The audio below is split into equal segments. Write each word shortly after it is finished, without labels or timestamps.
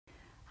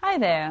Hi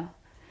there.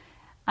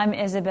 I'm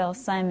Isabel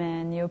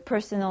Simon, your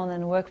personal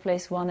and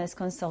workplace wellness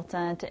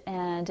consultant,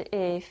 and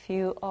if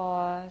you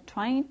are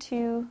trying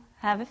to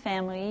have a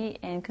family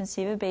and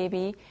conceive a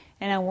baby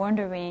and are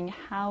wondering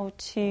how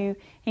to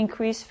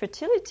increase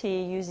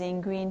fertility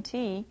using green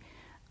tea,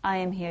 I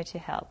am here to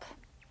help.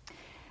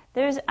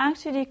 There's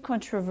actually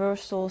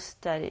controversial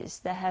studies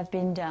that have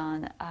been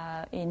done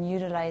in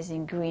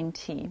utilizing green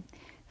tea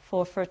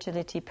for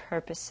fertility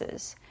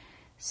purposes.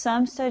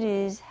 Some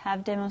studies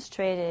have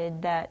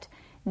demonstrated that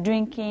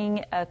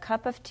drinking a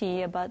cup of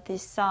tea about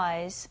this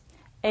size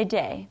a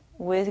day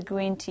with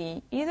green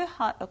tea, either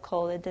hot or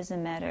cold, it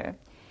doesn't matter,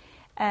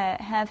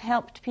 have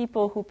helped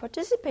people who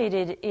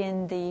participated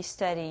in the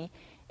study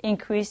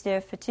increase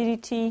their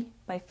fertility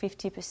by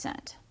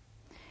 50%,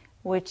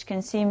 which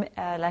can seem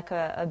like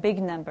a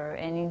big number,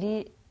 and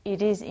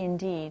it is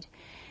indeed.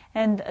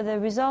 And the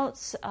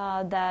results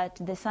that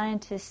the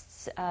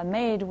scientists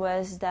made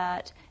was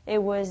that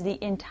it was the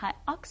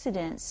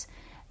antioxidants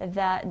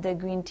that the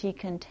green tea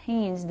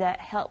contains that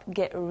help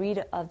get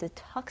rid of the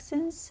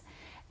toxins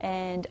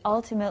and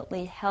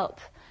ultimately help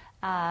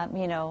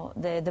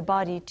the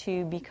body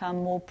to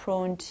become more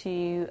prone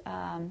to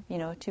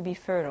to be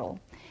fertile.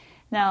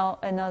 Now,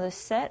 another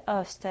set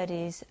of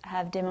studies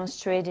have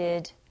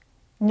demonstrated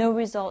no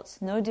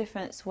results, no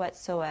difference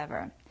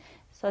whatsoever.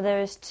 So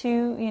there is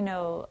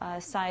two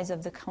sides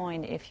of the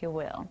coin, if you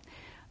will.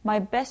 My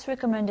best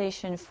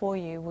recommendation for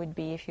you would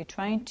be, if you're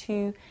trying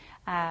to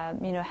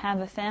have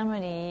a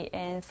family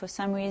and for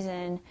some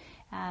reason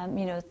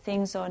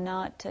things are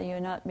not, you're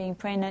not being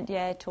pregnant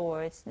yet,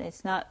 or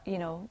it's not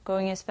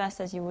going as fast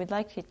as you would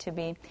like it to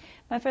be,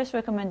 my first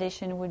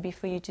recommendation would be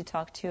for you to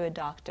talk to a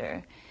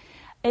doctor.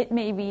 It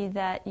may be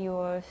that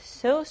you're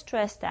so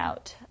stressed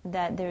out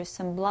that there's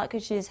some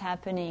blockages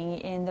happening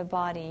in the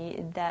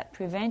body that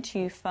prevent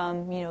you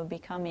from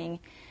becoming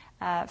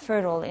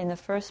fertile in the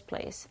first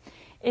place.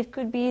 It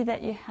could be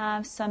that you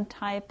have some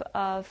type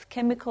of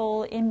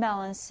chemical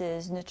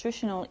imbalances,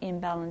 nutritional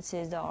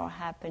imbalances that are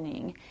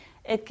happening.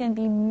 It can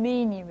be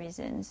many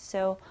reasons.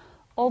 So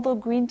although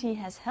green tea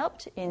has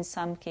helped in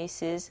some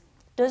cases,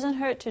 it doesn't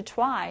hurt to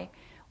try.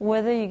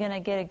 Whether you're going to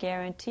get a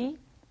guarantee,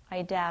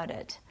 I doubt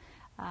it.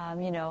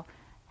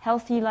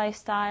 Healthy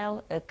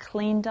lifestyle, a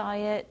clean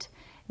diet,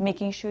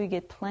 making sure you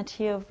get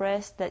plenty of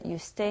rest, that you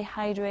stay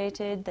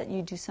hydrated, that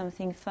you do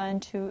something fun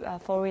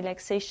for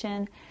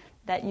relaxation,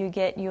 that you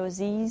get your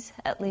Z's,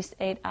 at least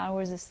 8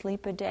 hours of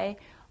sleep a day.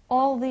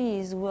 All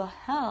these will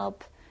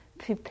help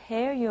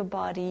prepare your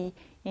body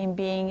in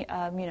being,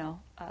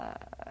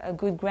 a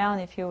good ground,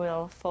 if you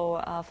will,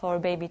 for a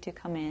baby to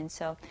come in.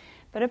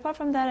 But apart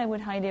from that, I would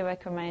highly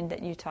recommend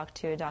that you talk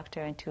to a doctor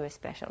and to a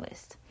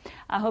specialist.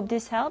 I hope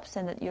this helps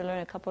and that you learn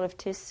a couple of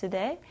tips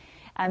today.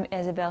 I'm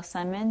Isabel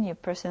Simon, your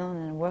personal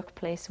and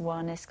workplace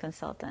wellness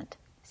consultant.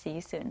 See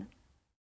you soon.